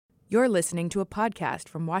You're listening to a podcast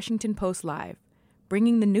from Washington Post Live,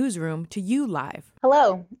 bringing the newsroom to you live.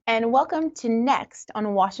 Hello, and welcome to Next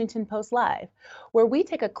on Washington Post Live, where we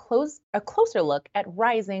take a closer look at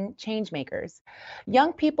rising changemakers,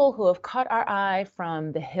 young people who have caught our eye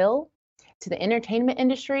from the Hill to the entertainment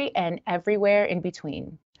industry and everywhere in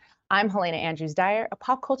between. I'm Helena Andrews Dyer, a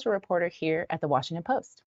pop culture reporter here at the Washington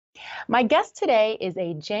Post. My guest today is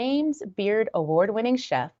a James Beard Award-winning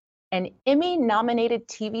chef and Emmy-nominated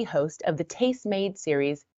TV host of the Taste-Made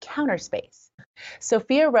series Counterspace.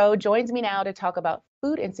 Sophia Roe joins me now to talk about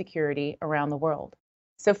food insecurity around the world.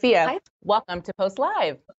 Sophia, Hi. Welcome to Post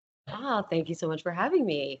Live. Thank you so much for having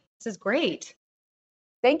me. This is great.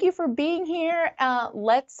 Thank you for being here.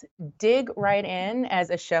 Let's dig right in, as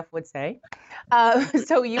a chef would say.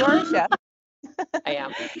 So you are a chef. I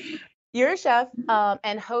am. You're a chef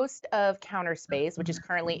and host of Counterspace, which is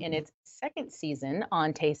currently in its second season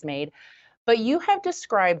on Taste-Made, but you have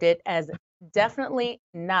described it as definitely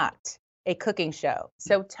not a cooking show.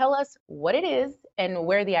 So tell us what it is and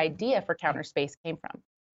where the idea for Counterspace came from.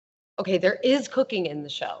 Okay, there is cooking in the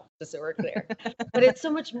show, just so we're clear. But it's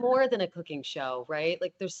so much more than a cooking show, right?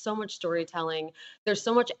 Like there's so much storytelling. There's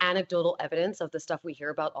so much anecdotal evidence of the stuff we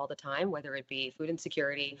hear about all the time, whether it be food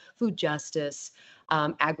insecurity, food justice,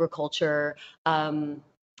 agriculture,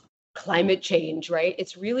 climate change, right?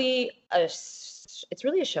 It's really a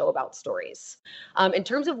show about stories. In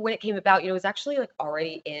terms of when it came about, it was actually like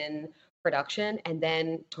already in production, and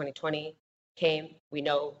then 2020 came. We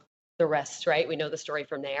know the rest, right? We know the story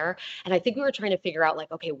from there. And I think we were trying to figure out like,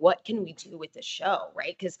 okay, what can we do with this show,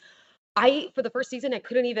 right? Because for the first season, I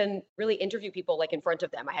couldn't even really interview people like in front of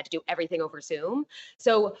them. I had to do everything over Zoom.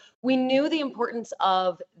 So we knew the importance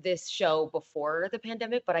of this show before the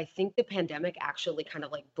pandemic, but I think the pandemic actually kind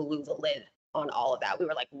of like blew the lid on all of that. We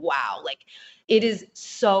were like, wow, like it is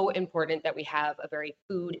so important that we have a very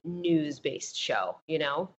food news-based show,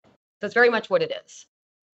 That's very much what it is.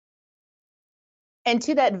 And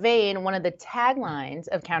to that vein, one of the taglines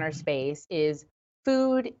of Counterspace is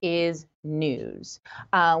 "Food is news,"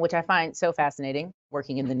 which I find so fascinating,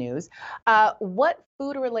 working in the news. What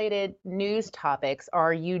food-related news topics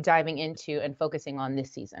are you diving into and focusing on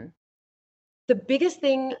this season? The biggest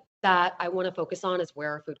thing that I want to focus on is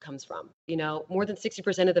where our food comes from. More than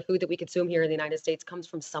 60% of the food that we consume here in the United States comes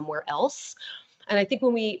from somewhere else. And I think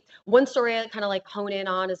one story I kind of like hone in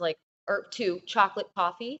on is like, or two, chocolate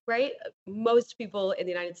coffee, right? Most people in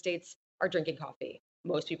the United States are drinking coffee.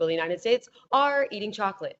 Most people in the United States are eating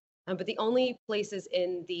chocolate. But the only places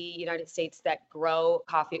in the United States that grow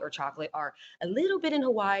coffee or chocolate are a little bit in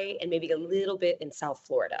Hawaii and maybe a little bit in South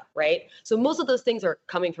Florida, right? So most of those things are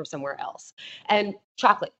coming from somewhere else. And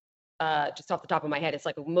chocolate, just off the top of my head, it's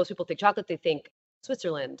like most people think chocolate, they think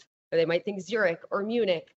Switzerland, or they might think Zurich or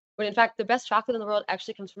Munich. But in fact, the best chocolate in the world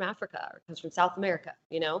actually comes from Africa or comes from South America,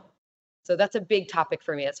 So that's a big topic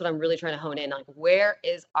for me. That's what I'm really trying to hone in on. Like, where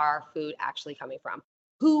is our food actually coming from?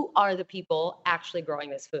 Who are the people actually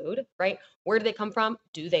growing this food, right? Where do they come from?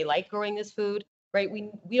 Do they like growing this food, right?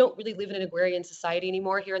 We don't really live in an agrarian society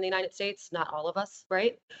anymore here in the United States. Not all of us,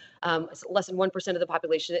 right? Less than 1% of the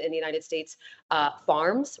population in the United States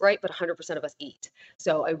farms, right? But 100% of us eat.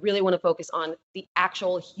 So I really want to focus on the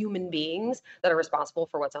actual human beings that are responsible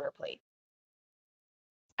for what's on our plate.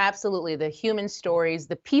 Absolutely. The human stories,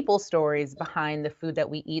 the people stories behind the food that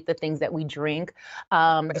we eat, the things that we drink,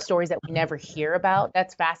 the stories that we never hear about.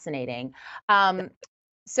 That's fascinating.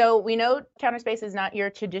 So we know Counterspace is not your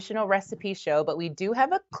traditional recipe show, but we do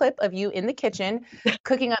have a clip of you in the kitchen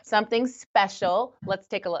cooking up something special. Let's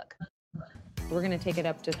take a look. We're going to take it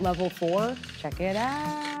up to level 4. Check it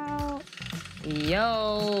out.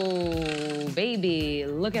 Yo, baby,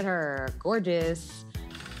 look at her. Gorgeous.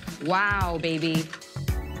 Wow, baby.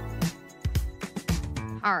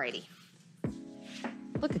 Alrighty.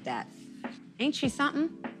 Look at that. Ain't she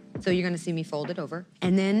something? So you're gonna see me fold it over,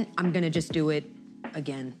 and then I'm gonna just do it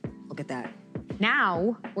again. Look at that.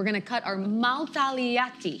 Now, we're gonna cut our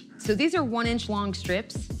maltagliati. So these are 1-inch long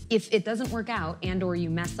strips. If it doesn't work out and or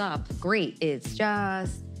you mess up, great. It's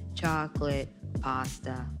just chocolate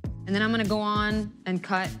pasta. And then I'm gonna go on and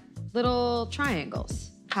cut little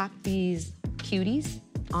triangles. Pop these cuties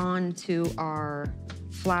onto our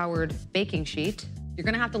floured baking sheet. You're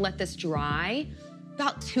gonna have to let this dry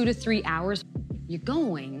about 2 to 3 hours. You're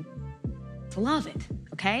going to love it,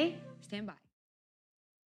 okay? Stand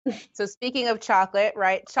by. So speaking of chocolate,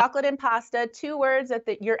 right? Chocolate and pasta, 2 words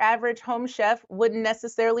that your average home chef wouldn't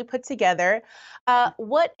necessarily put together.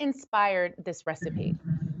 What inspired this recipe?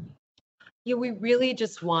 Yeah, we really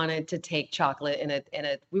just wanted to take chocolate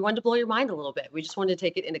we wanted to blow your mind a little bit. We just wanted to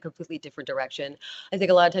take it in a completely different direction. I think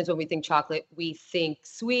a lot of times when we think chocolate, we think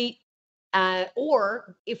sweet.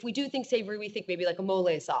 Or if we do think savory, we think maybe like a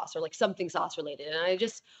mole sauce or like something sauce related. And I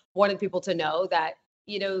just wanted people to know that,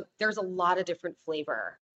 there's a lot of different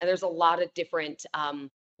flavor and there's a lot of different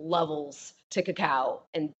levels to cacao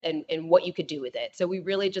and what you could do with it. So we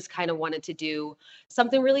really just kind of wanted to do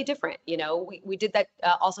something really different. We did that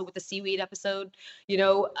also with the seaweed episode.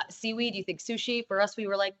 Seaweed, you think sushi. For us, we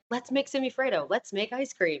were like, let's make semifreddo, let's make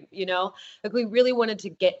ice cream. Like we really wanted to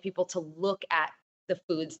get people to look at the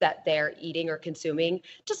foods that they're eating or consuming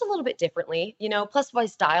just a little bit differently. Plus my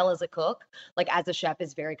style as a cook, like as a chef,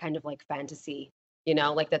 is very kind of like fantasy.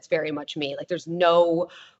 Like that's very much me. Like there's no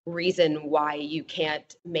reason why you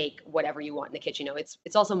can't make whatever you want in the kitchen.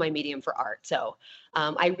 It's also my medium for art. So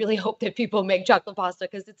I really hope that people make chocolate pasta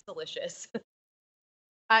because it's delicious.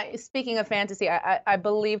 Speaking of fantasy, I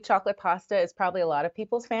believe chocolate pasta is probably a lot of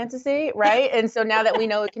people's fantasy, right? And so now that we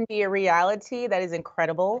know it can be a reality, that is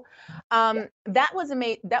incredible. That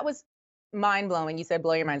was mind blowing. You said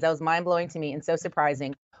blow your minds. That was mind blowing to me and so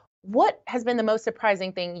surprising. What has been the most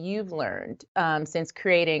surprising thing you've learned since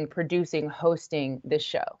creating, producing, hosting this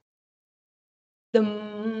show?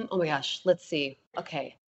 Oh my gosh, let's see.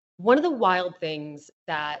 Okay. One of the wild things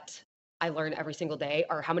that I learn every single day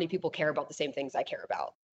are how many people care about the same things I care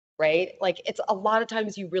about. Right? Like it's a lot of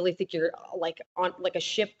times you really think you're like on like a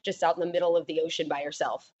ship just out in the middle of the ocean by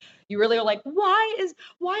yourself. You really are like, why is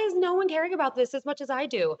no one caring about this as much as I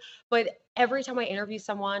do? But every time I interview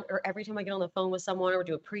someone or every time I get on the phone with someone or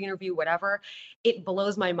do a pre-interview, whatever, it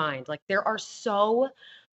blows my mind. Like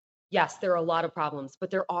yes, there are a lot of problems,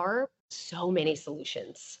 but there are so many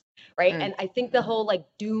solutions, right? And I think the whole like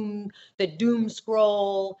the doom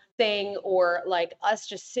scroll thing, or like us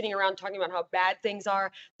just sitting around talking about how bad things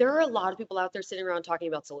are, there are a lot of people out there sitting around talking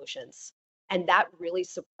about solutions. And that really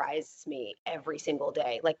surprises me every single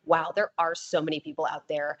day. Like, wow, there are so many people out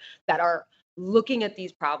there that are looking at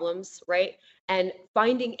these problems, right? And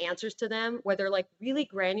finding answers to them, whether like really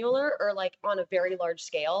granular or like on a very large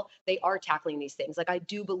scale, they are tackling these things. Like I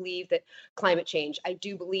do believe that climate change, I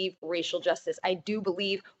do believe racial justice, I do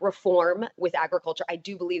believe reform with agriculture. I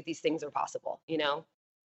do believe these things are possible.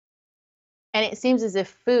 And it seems as if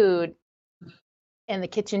food and the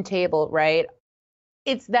kitchen table, right?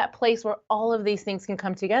 It's that place where all of these things can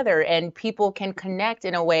come together and people can connect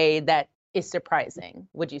in a way that is surprising,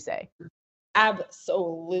 would you say?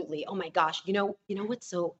 Absolutely. Oh my gosh. What's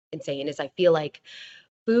so insane is I feel like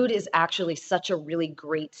food is actually such a really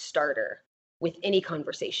great starter with any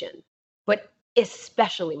conversation, but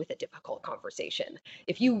especially with a difficult conversation.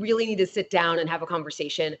 If you really need to sit down and have a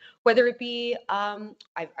conversation, whether it be,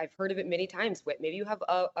 I've heard of it many times, maybe you have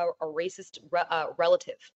a racist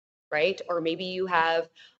relative, right? Or maybe you have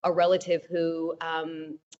a relative who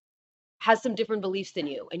has some different beliefs than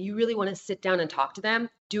you, and you really want to sit down and talk to them,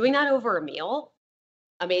 doing that over a meal,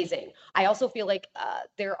 amazing. I also feel like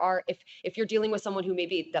if you're dealing with someone who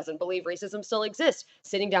maybe doesn't believe racism still exists,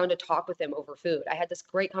 sitting down to talk with them over food. I had this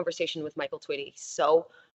great conversation with Michael Twitty, so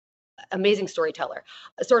amazing storyteller,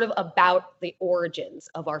 sort of about the origins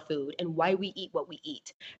of our food and why we eat what we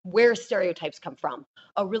eat, where stereotypes come from.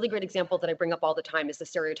 A really great example that I bring up all the time is the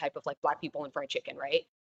stereotype of like Black people and fried chicken, right?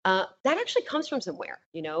 That actually comes from somewhere.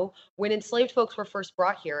 When enslaved folks were first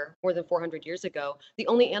brought here more than 400 years ago, the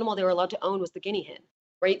only animal they were allowed to own was the guinea hen,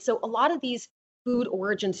 right? So a lot of these food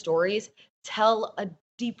origin stories tell a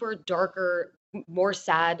deeper, darker, more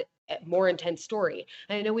sad, more intense story.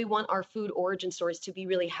 And I know we want our food origin stories to be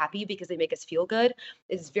really happy because they make us feel good.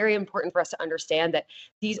 It's very important for us to understand that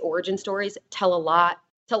these origin stories tell a lot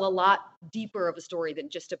deeper of a story than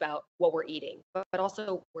just about what we're eating, but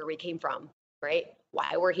also where we came from, right?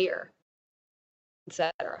 Why we're here,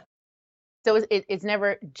 etc. So it's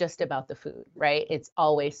never just about the food, right? It's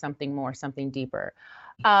always something more, something deeper.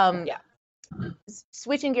 Yeah.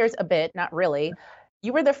 Switching gears a bit, not really.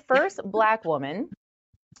 You were the first Black woman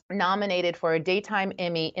nominated for a Daytime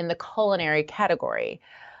Emmy in the culinary category.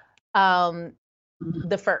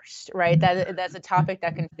 The first, right? That's a topic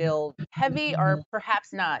that can feel heavy or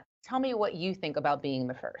perhaps not. Tell me what you think about being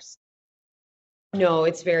the first. No,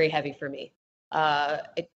 it's very heavy for me.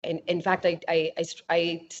 In fact,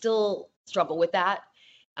 I still struggle with that.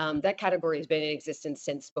 That category has been in existence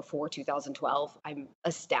since before 2012. I'm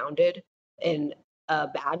astounded in a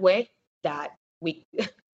bad way that we,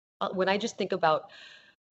 when I just think about,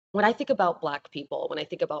 when I think about Black people, when I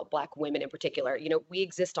think about Black women in particular, we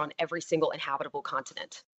exist on every single inhabitable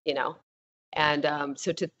continent. And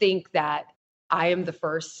so to think that I am the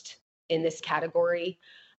first in this category,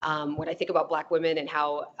 when I think about Black women and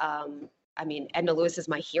how I mean, Edna Lewis is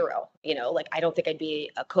my hero, like I don't think I'd be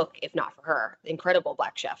a cook if not for her. Incredible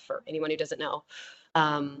Black chef for anyone who doesn't know.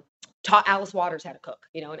 Taught Alice Waters how to cook,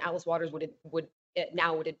 and Alice Waters would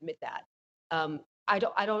admit that. I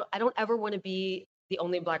don't ever want to be the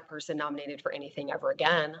only Black person nominated for anything ever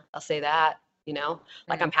again. I'll say that,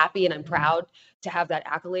 like I'm happy and I'm proud to have that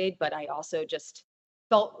accolade, but I also just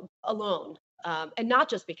felt alone. And not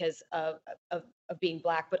just because of being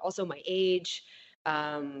Black, but also my age,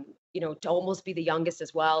 to almost be the youngest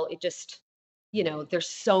as well. It just, there's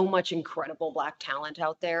so much incredible Black talent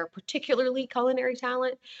out there, particularly culinary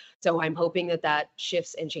talent. So I'm hoping that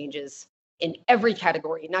shifts and changes in every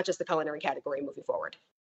category, not just the culinary category moving forward.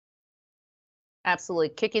 Absolutely.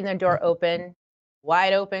 Kicking the door open,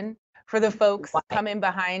 wide open for the folks coming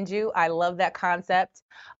behind you. I love that concept.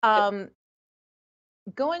 Going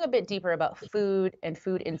a bit deeper about food and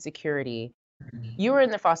food insecurity, you were in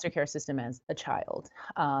the foster care system as a child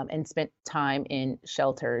and spent time in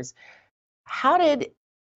shelters. How did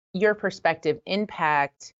your perspective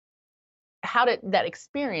impact, how did that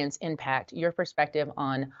experience impact your perspective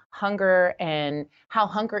on hunger and how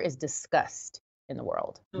hunger is discussed in the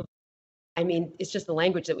world? I mean, it's just the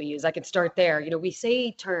language that we use. I could start there. We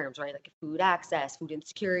say terms, right? Like food access, food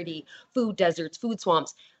insecurity, food deserts, food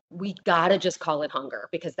swamps. We gotta just call it hunger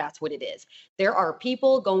because that's what it is. There are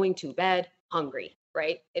people going to bed hungry,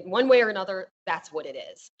 right? In one way or another, that's what it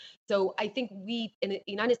is. So I think we, in the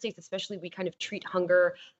United States especially, we kind of treat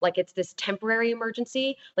hunger like it's this temporary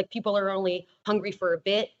emergency. Like people are only hungry for a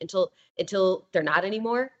bit until they're not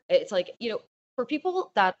anymore. It's like, for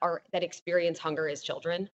people that experience hunger as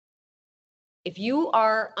children, if you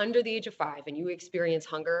are under the age of 5 and you experience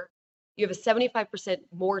hunger, you have a 75%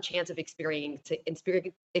 more chance of experiencing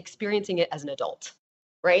it as an adult,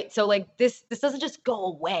 right? So like this doesn't just go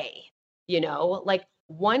away, like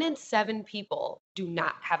 1 in 7 people do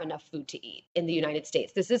not have enough food to eat in the United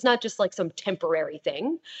States. This is not just like some temporary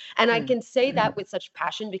thing. And I can say that with such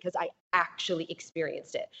passion because I actually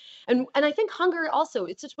experienced it. And I think hunger also,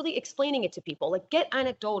 it's just really explaining it to people, like get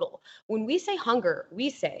anecdotal. When we say hunger,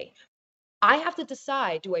 we say, I have to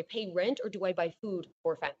decide, do I pay rent or do I buy food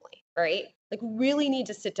for family, right? Like really need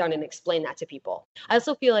to sit down and explain that to people. I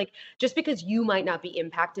also feel like just because you might not be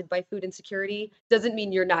impacted by food insecurity doesn't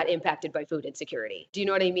mean you're not impacted by food insecurity. Do you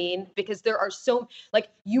know what I mean? Because there are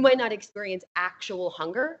you might not experience actual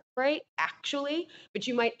hunger, right? Actually, but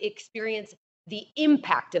you might experience the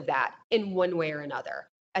impact of that in one way or another.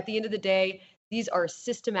 At the end of the day, these are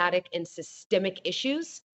systematic and systemic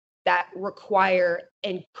issues that require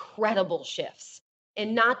incredible shifts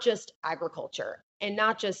and not just agriculture and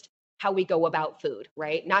not just how we go about food,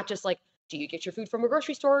 right? Not just like, do you get your food from a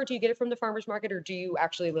grocery store or do you get it from the farmer's market or do you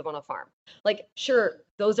actually live on a farm? Like, sure,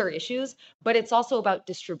 those are issues, but it's also about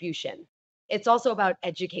distribution. It's also about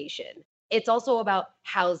education. It's also about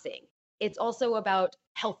housing. It's also about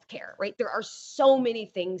healthcare, right? There are so many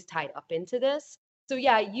things tied up into this. So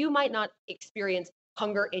yeah, you might not experience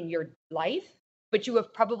hunger in your life, but you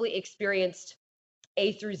have probably experienced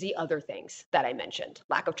A through Z other things that I mentioned: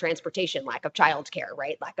 lack of transportation, lack of childcare,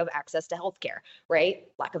 right? Lack of access to healthcare, right?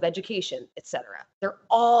 Lack of education, etc. They're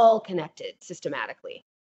all connected systematically.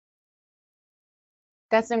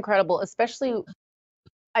 That's incredible, especially,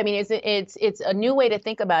 I mean, it's a new way to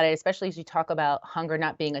think about it, especially as you talk about hunger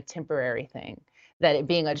not being a temporary thing, that it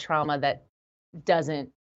being a trauma that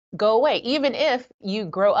doesn't go away, even if you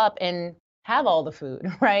grow up and have all the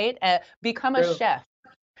food, right? Become a chef,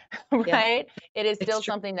 right? It is still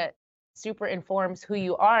something that super informs who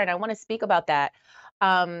you are. And I want to speak about that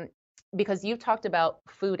because you've talked about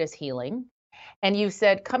food as healing. And you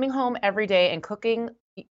said coming home every day and cooking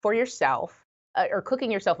for yourself or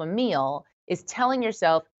cooking yourself a meal is telling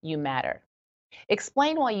yourself you matter.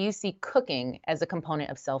 Explain why you see cooking as a component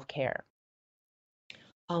of self-care.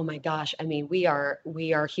 Oh my gosh. I mean, we are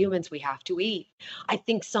humans. We have to eat. I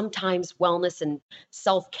think sometimes wellness and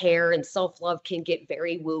self-care and self-love can get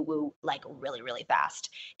very woo-woo, like really, really fast.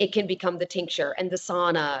 It can become the tincture and the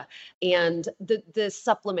sauna and the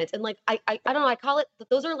supplements. And like I don't know, I call it,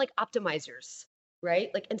 those are like optimizers, right?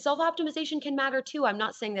 Like, and self-optimization can matter too. I'm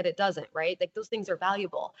not saying that it doesn't, right? Like those things are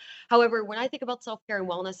valuable. However, when I think about self-care and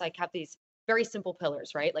wellness, I have these very simple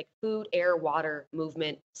pillars, right? Like food, air, water,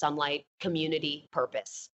 movement, sunlight, community,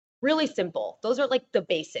 purpose. Really simple. Those are like the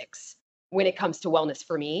basics when it comes to wellness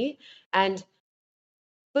for me. And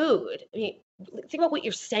food, I mean, think about what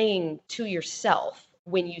you're saying to yourself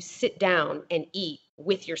when you sit down and eat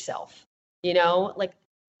with yourself. Like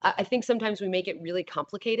I think sometimes we make it really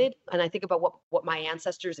complicated. And I think about what my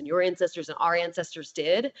ancestors and your ancestors and our ancestors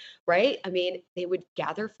did, right? I mean, they would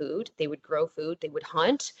gather food, they would grow food, they would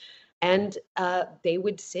hunt. and they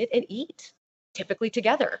would sit and eat, typically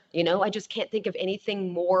together. I just can't think of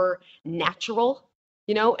anything more natural,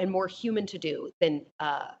 and more human to do than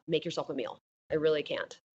make yourself a meal. I really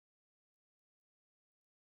can't.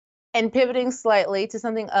 And pivoting slightly to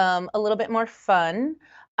something a little bit more fun,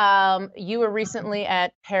 you were recently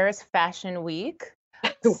at Paris Fashion Week,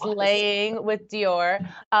 It was. slaying with Dior,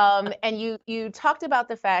 and you talked about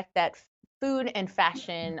the fact that food and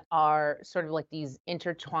fashion are sort of like these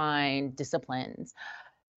intertwined disciplines.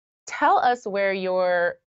 Tell us where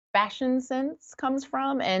your fashion sense comes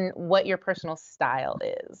from and what your personal style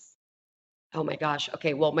is. Oh my gosh.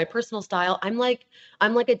 Okay, well, my personal style, I'm like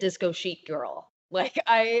a disco chic girl.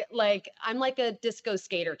 I'm like a disco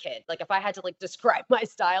skater kid. Like if I had to like describe my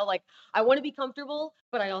style, like I want to be comfortable,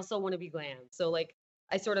 but I also want to be glam. So like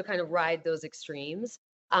I sort of kind of ride those extremes.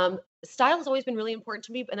 Style has always been really important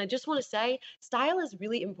to me, and I just want to say style is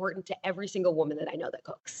really important to every single woman that I know that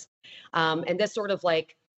cooks. And this sort of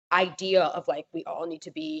like idea of like we all need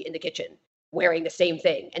to be in the kitchen wearing the same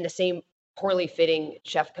thing and the same poorly fitting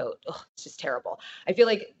chef coat. Ugh, it's just terrible. I feel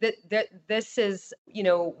like that this is,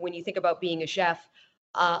 when you think about being a chef,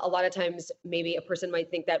 a lot of times maybe a person might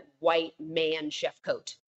think that white man chef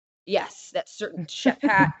coat. Yes, that certain chef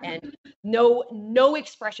hat and no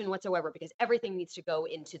expression whatsoever because everything needs to go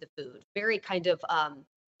into the food. Very kind of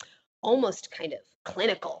almost kind of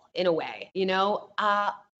clinical in a way,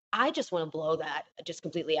 I just want to blow that just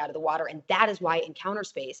completely out of the water. And that is why in counter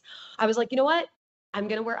space, I was like, you know what? I'm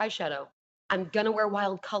going to wear eyeshadow. I'm going to wear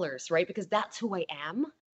wild colors, right? Because that's who I am.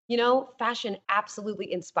 Fashion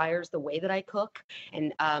absolutely inspires the way that I cook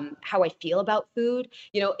and how I feel about food.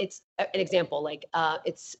 It's an example like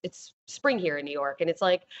it's spring here in New York and it's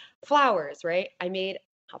like flowers, right?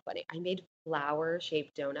 How funny. I made flower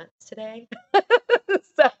shaped donuts today.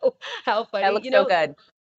 So how That funny, looks so good.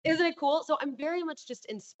 isn't it cool? So I'm very much just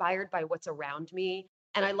inspired by what's around me.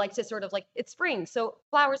 And I like to sort of like, it's spring, so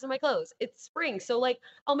flowers in my clothes. It's spring, so like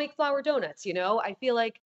I'll make flower donuts. I feel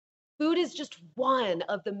like food is just one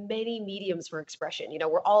of the many mediums for expression.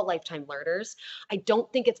 We're all lifetime learners. I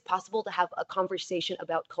don't think it's possible to have a conversation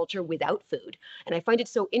about culture without food. And I find it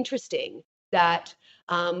so interesting that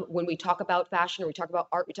when we talk about fashion or we talk about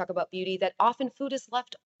art, we talk about beauty, that often food is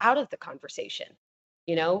left out of the conversation.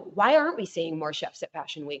 Why aren't we seeing more chefs at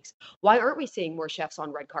fashion weeks? Why aren't we seeing more chefs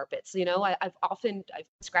on red carpets? I've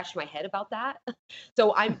scratched my head about that.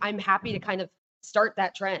 So I'm happy to kind of start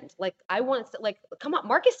that trend. Like I want to like come on,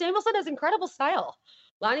 Marcus Samuelson has incredible style.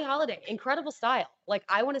 Lonnie Holiday, incredible style. Like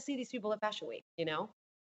I want to see these people at Fashion Week.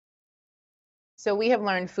 So we have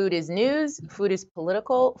learned food is news, food is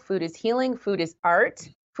political, food is healing, food is art,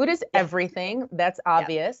 food is Yes. everything. That's Yes.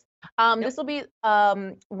 obvious. Yep. This will be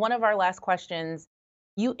one of our last questions.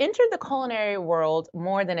 You entered the culinary world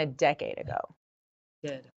more than a decade ago.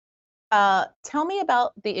 Good. Tell me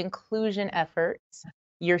about the inclusion efforts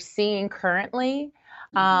you're seeing currently,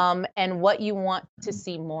 and what you want to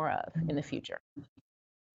see more of in the future.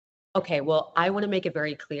 Okay, well, I want to make it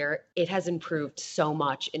very clear. It has improved so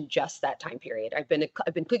much in just that time period. I've been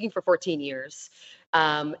cooking for 14 years,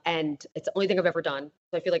 and it's the only thing I've ever done.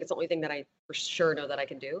 So I feel like it's the only thing that I for sure know that I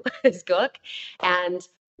can do is cook. And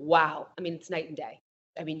wow, I mean, it's night and day.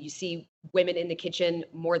 I mean, you see women in the kitchen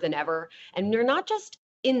more than ever, and they're not just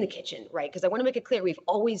in the kitchen, right? Because I want to make it clear we've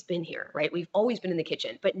always been here, right? We've always been in the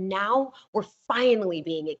kitchen, but now we're finally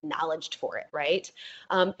being acknowledged for it, right?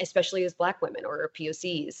 Especially as Black women or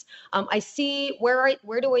POCs. I see where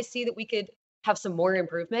do I see that we could have some more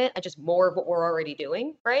improvement and just more of what we're already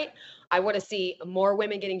doing, right? I want to see more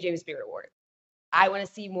women getting James Beard Award. I want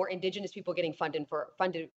to see more Indigenous people getting funding for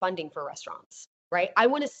restaurants, right? I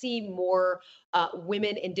want to see more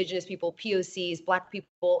women, Indigenous people, POCs, Black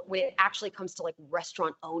people when it actually comes to like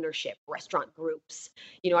restaurant ownership, restaurant groups.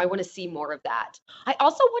 I want to see more of that. I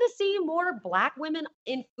also want to see more Black women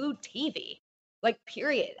in food TV. Like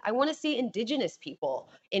period. I want to see Indigenous people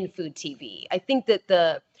in food TV. I think that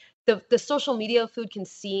the social media of food can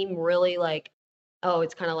seem really like, oh,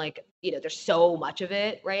 it's kind of like, there's so much of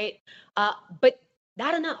it, right? But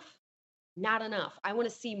not enough. Not enough. I want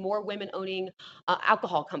to see more women owning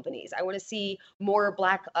alcohol companies. I want to see more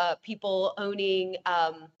Black people owning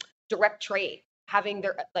direct trade, having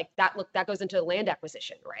their like that. Look, that goes into land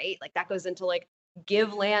acquisition, right? Like that goes into like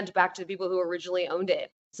give land back to the people who originally owned it,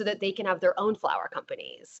 so that they can have their own flour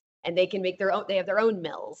companies and they can make their own. They have their own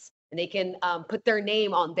mills and they can put their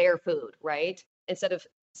name on their food, right? Instead of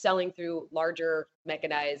selling through larger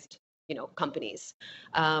mechanized companies.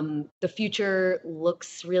 The future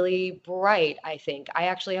looks really bright, I think. I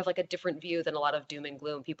actually have like a different view than a lot of doom and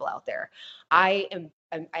gloom people out there. I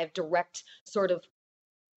have direct sort of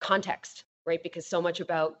context right? Because so much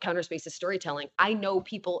about counter spaces storytelling, I know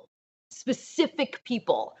people, specific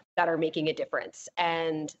people that are making a difference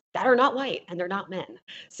and that are not white and they're not men.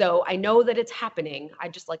 So I know that it's happening. I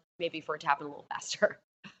just like maybe for it to happen a little faster.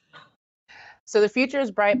 So the future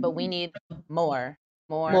is bright, but we need more,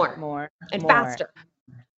 And more. faster.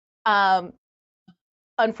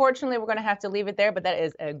 Unfortunately, we're going to have to leave it there, but that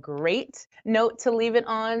is a great note to leave it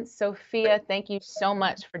on. Sophia, thank you so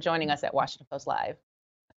much for joining us at Washington Post Live.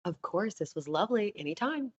 Of course, this was lovely.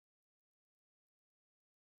 Anytime.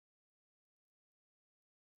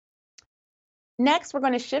 Next, we're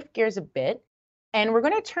going to shift gears a bit, and we're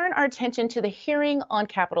going to turn our attention to the hearing on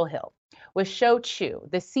Capitol Hill with Shou Chew,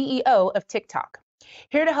 the CEO of TikTok.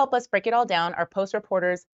 Here to help us break it all down are Post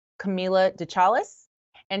reporters Camila DeChalis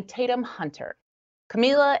and Tatum Hunter.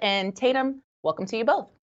 Camila and Tatum, welcome to you both.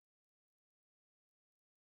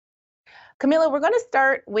 Camila, we're going to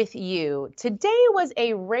start with you. Today was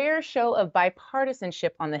a rare show of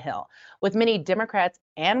bipartisanship on the Hill, with many Democrats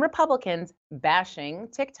and Republicans bashing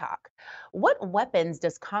TikTok. What weapons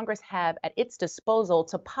does Congress have at its disposal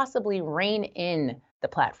to possibly rein in the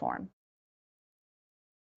platform?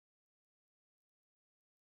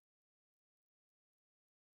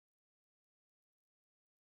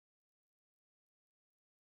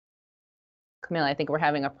 Camila, I think we're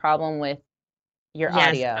having a problem with your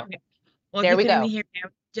audio. Okay. Well, There if we you couldn't go. hear me,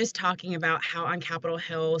 I'm just talking about how on Capitol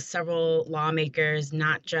Hill, several lawmakers,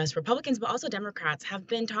 not just Republicans, but also Democrats, have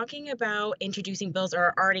been talking about introducing bills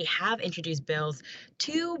or already have introduced bills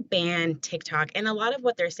to ban TikTok. And a lot of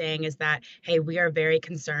what they're saying is that, hey, we are very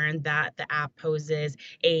concerned that the app poses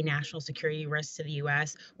a national security risk to the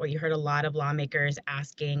US. What you heard a lot of lawmakers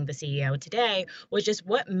asking the CEO today was just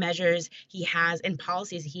what measures he has and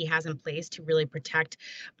policies he has in place to really protect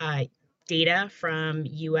data from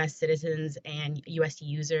US citizens and US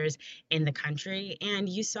users in the country. And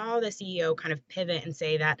you saw the CEO kind of pivot and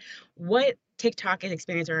say that what TikTok is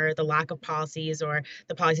experiencing, or the lack of policies, or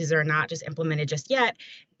the policies are not just implemented just yet,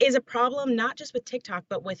 is a problem not just with TikTok,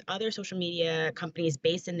 but with other social media companies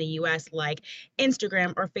based in the US like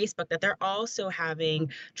Instagram or Facebook, that they're also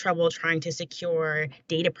having trouble trying to secure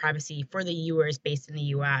data privacy for the viewers based in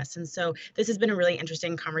the US. And so this has been a really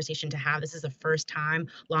interesting conversation to have. This is the first time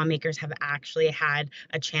lawmakers have actually had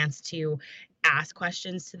a chance to ask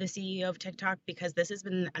questions to the CEO of TikTok, because this has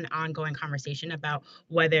been an ongoing conversation about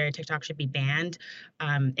whether TikTok should be banned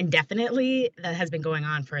indefinitely that has been going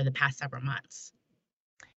on for the past several months.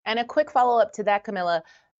 And a quick follow-up to that, Camila.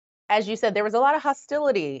 As you said, there was a lot of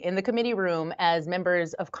hostility in the committee room as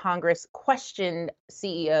members of Congress questioned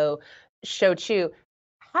CEO Shou Chew.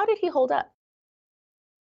 How did he hold up?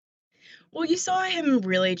 Well, you saw him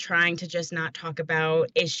really trying to just not talk about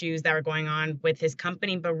issues that were going on with his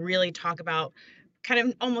company, but really talk about kind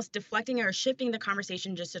of almost deflecting or shifting the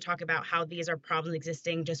conversation just to talk about how these are problems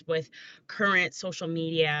existing just with current social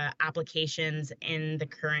media applications in the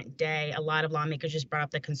current day. A lot of lawmakers just brought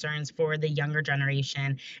up the concerns for the younger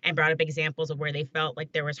generation and brought up examples of where they felt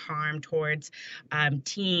like there was harm towards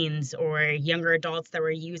teens or younger adults that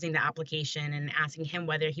were using the application, and asking him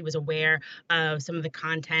whether he was aware of some of the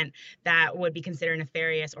content that would be considered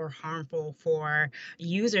nefarious or harmful for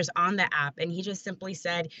users on the app. And he just simply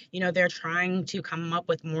said, they're trying to come up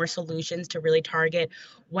with more solutions to really target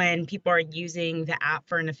when people are using the app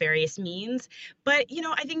for nefarious means. But,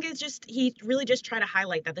 I think it's just, he really just tried to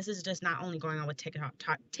highlight that this is just not only going on with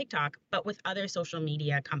TikTok, but with other social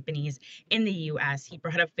media companies in the US. He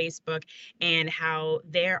brought up Facebook and how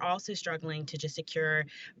they're also struggling to just secure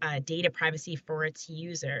data privacy for its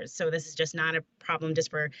users. So this is just not a problem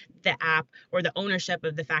just for the app or the ownership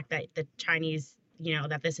of the fact that the Chinese,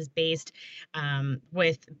 that this is based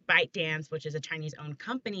with ByteDance, which is a Chinese-owned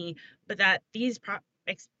company, but that these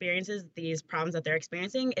problems that they're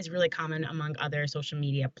experiencing is really common among other social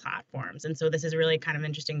media platforms. And so this is really kind of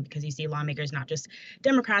interesting because you see lawmakers, not just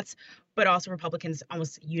Democrats, but also Republicans,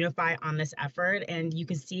 almost unify on this effort. And you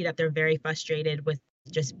can see that they're very frustrated with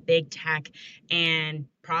just big tech and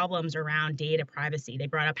problems around data privacy. They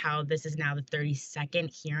brought up how this is now the 32nd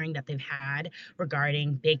hearing that they've had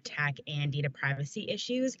regarding big tech and data privacy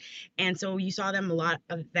issues. And so you saw them a lot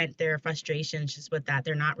of vent their frustrations just with that.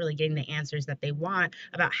 They're not really getting the answers that they want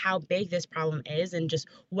about how big this problem is and just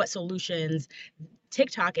what solutions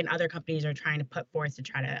TikTok and other companies are trying to put forth to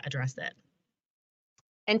try to address it.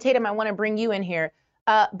 And Tatum, I want to bring you in here.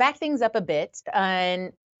 Back things up a bit.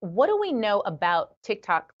 And what do we know about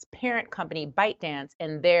TikTok's parent company, ByteDance,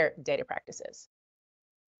 and their data practices?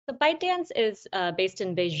 So ByteDance is based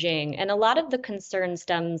in Beijing, and a lot of the concern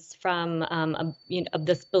stems from of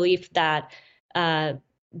this belief that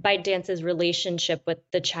ByteDance's relationship with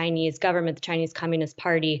the Chinese government, the Chinese Communist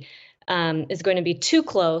Party, is going to be too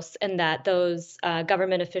close, and that those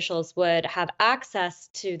government officials would have access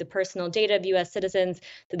to the personal data of U.S. citizens,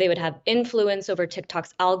 that they would have influence over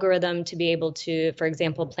TikTok's algorithm to be able to, for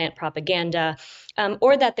example, plant propaganda,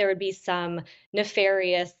 or that there would be some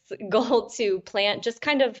nefarious goal to plant just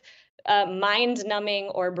kind of mind-numbing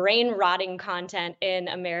or brain-rotting content in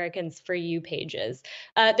Americans' For You pages.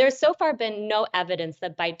 There's so far been no evidence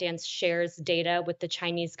that ByteDance shares data with the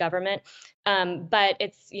Chinese government, but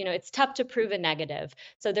it's tough to prove a negative.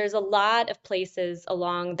 So there's a lot of places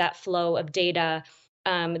along that flow of data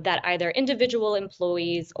that either individual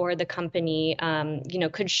employees or the company,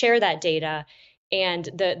 could share that data. And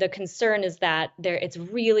the concern is that it's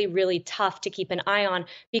really, really tough to keep an eye on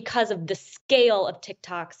because of the scale of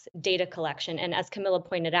TikTok's data collection. And as Camilla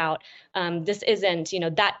pointed out, this isn't,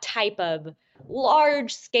 that type of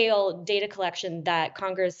large scale data collection that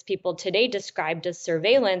Congress people today described as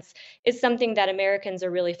surveillance is something that Americans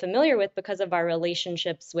are really familiar with because of our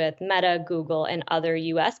relationships with Meta, Google, and other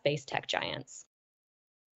US-based tech giants.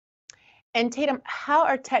 And Tatum, how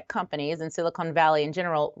are tech companies in Silicon Valley in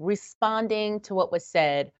general responding to what was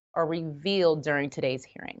said or revealed during today's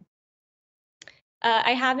hearing?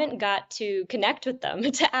 I haven't got to connect with them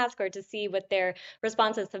to ask or to see what their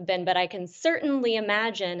responses have been, but I can certainly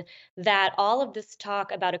imagine that all of this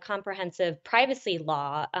talk about a comprehensive privacy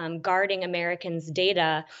law guarding Americans'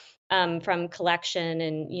 data from collection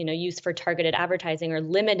and use for targeted advertising or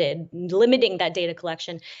limiting that data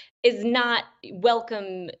collection is not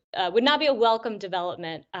welcome, would not be a welcome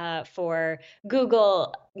development for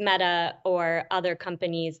Google, Meta, or other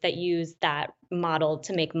companies that use that model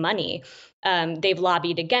to make money. They've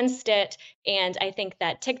lobbied against it, and I think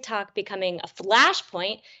that TikTok becoming a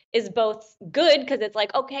flashpoint is both good because it's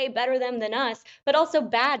like, okay, better them than us, but also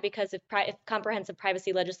bad because if comprehensive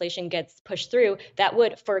privacy legislation gets pushed through, that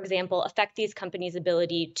would, for example, affect these companies'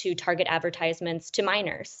 ability to target advertisements to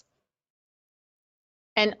minors.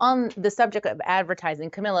 And on the subject of advertising,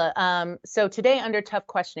 Camilla, so today under tough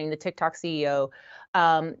questioning, the TikTok CEO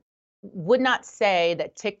would not say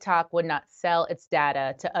that TikTok would not sell its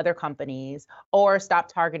data to other companies or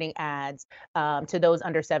stop targeting ads to those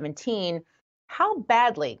under 17. How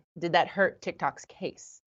badly did that hurt TikTok's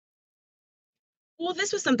case? Well,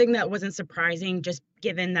 this was something that wasn't surprising, just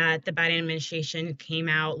given that the Biden administration came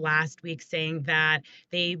out last week saying that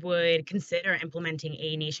they would consider implementing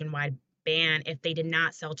a nationwide ban if they did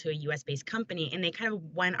not sell to a US-based company. And they kind of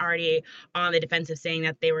went already on the defensive, saying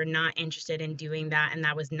that they were not interested in doing that, and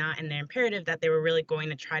that was not in their imperative, that they were really going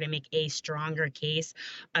to try to make a stronger case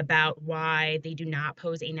about why they do not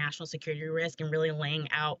pose a national security risk, and really laying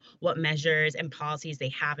out what measures and policies they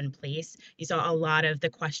have in place. You saw a lot of the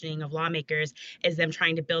questioning of lawmakers is them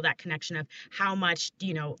trying to build that connection of how much,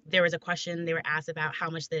 there was a question they were asked about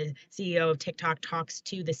how much the CEO of TikTok talks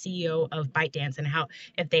to the CEO of ByteDance, and how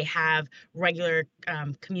if they have regular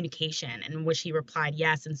communication, in which he replied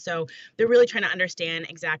yes. And so they're really trying to understand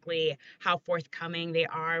exactly how forthcoming they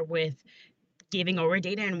are with giving over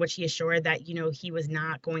data, in which he assured that, he was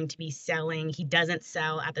not going to be selling. He doesn't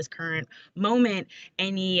sell at this current moment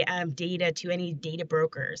any data to any data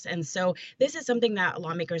brokers. And so this is something that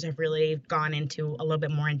lawmakers have really gone into a little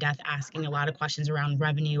bit more in depth, asking a lot of questions around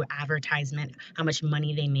revenue, advertisement, how much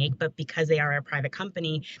money they make. But because they are a private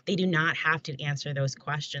company, they do not have to answer those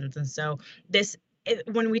questions. And so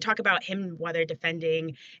when we talk about him, whether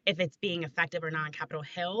defending if it's being effective or not on Capitol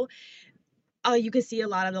Hill, you can see a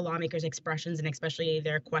lot of the lawmakers' expressions, and especially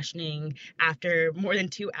their questioning after more than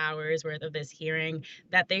 2 hours worth of this hearing,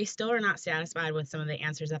 that they still are not satisfied with some of the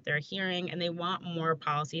answers that they're hearing, and they want more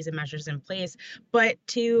policies and measures in place. But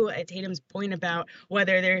to Tatum's point about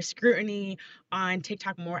whether there's scrutiny on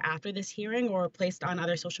TikTok more after this hearing or placed on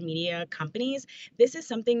other social media companies, this is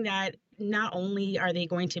something that not only are they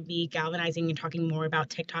going to be galvanizing and talking more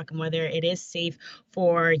about TikTok and whether it is safe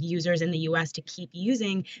for users in the US to keep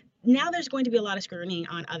using, now there's going to be a lot of scrutiny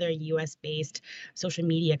on other US-based social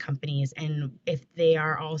media companies, and if they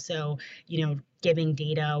are also, giving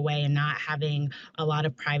data away and not having a lot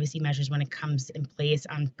of privacy measures when it comes in place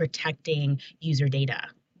on protecting user data.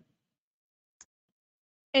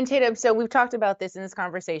 And Tatum, so we've talked about this in this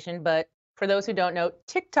conversation, but for those who don't know,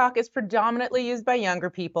 TikTok is predominantly used by younger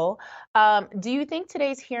people. Do you think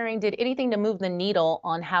today's hearing did anything to move the needle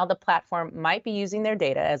on how the platform might be using their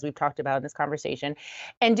data, as we've talked about in this conversation?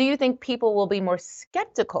 And do you think people will be more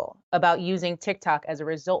skeptical about using TikTok as a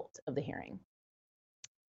result of the hearing?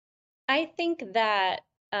 I think that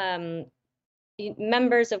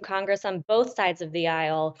members of Congress on both sides of the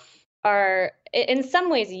aisle are in some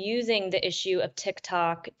ways using the issue of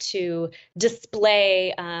TikTok to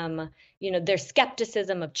display their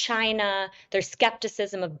skepticism of China, their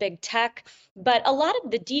skepticism of big tech, but a lot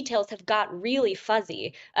of the details have got really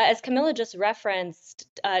fuzzy. As Camilla just referenced,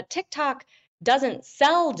 TikTok doesn't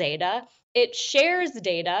sell data. It shares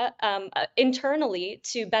data internally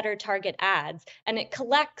to better target ads, and it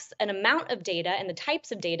collects an amount of data and the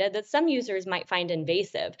types of data that some users might find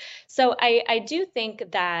invasive. So I do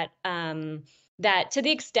think that that to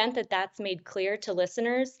the extent that that's made clear to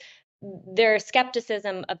listeners, their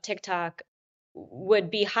skepticism of TikTok would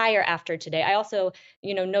be higher after today. I also,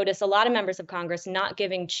 notice a lot of members of Congress not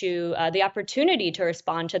giving Chu the opportunity to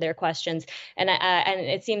respond to their questions, and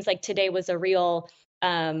it seems like today was a real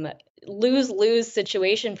lose-lose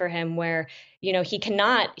situation for him, where he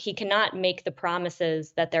cannot make the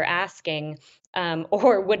promises that they're asking,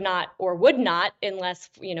 or would not unless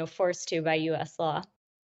forced to by U.S. law.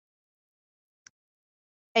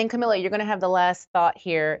 And Camilla, you're going to have the last thought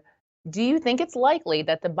here. Do you think it's likely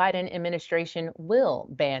that the Biden administration will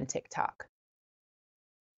ban TikTok?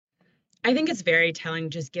 I think it's very telling,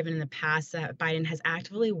 just given in the past that Biden has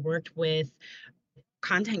actively worked with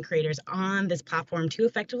content creators on this platform to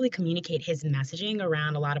effectively communicate his messaging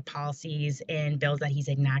around a lot of policies and bills that he's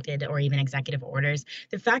enacted, or even executive orders.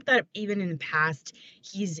 The fact that even in the past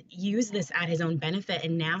he's used this at his own benefit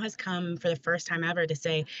and now has come for the first time ever to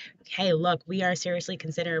say, hey, look, we are seriously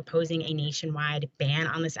considering opposing a nationwide ban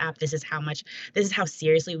on this app. This is how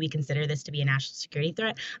seriously we consider this to be a national security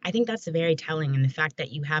threat. I think that's very telling. And the fact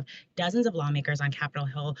that you have dozens of lawmakers on Capitol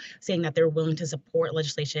Hill saying that they're willing to support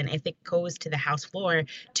legislation if it goes to the House floor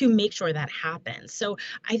to make sure that happens. So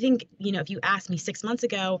I think, if you asked me 6 months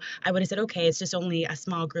ago, I would have said, okay, it's just only a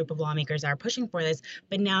small group of lawmakers that are pushing for this.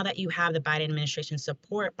 But now that you have the Biden administration's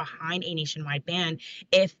support behind a nationwide ban,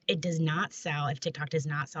 if TikTok does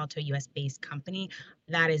not sell to a US-based company,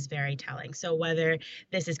 that is very telling. So whether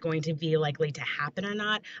this is going to be likely to happen or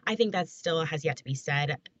not, I think that still has yet to be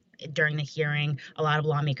said. During the hearing, a lot of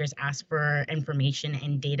lawmakers asked for information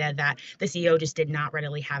and data that the CEO just did not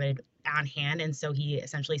readily have it on hand. And so he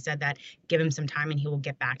essentially said that give him some time and he will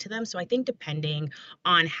get back to them. So I think depending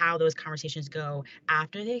on how those conversations go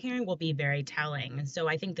after the hearing will be very telling. And so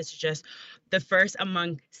I think this is just the first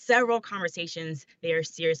among several conversations they are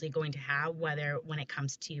seriously going to have, when it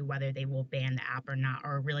comes to whether they will ban the app or not,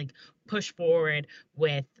 or really push forward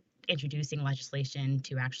with introducing legislation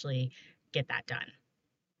to actually get that done.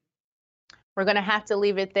 We're going to have to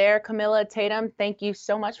leave it there. Camilla, Tatum, thank you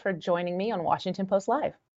so much for joining me on Washington Post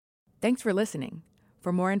Live. Thanks for listening.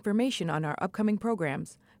 For more information on our upcoming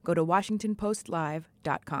programs, go to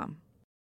WashingtonPostLive.com.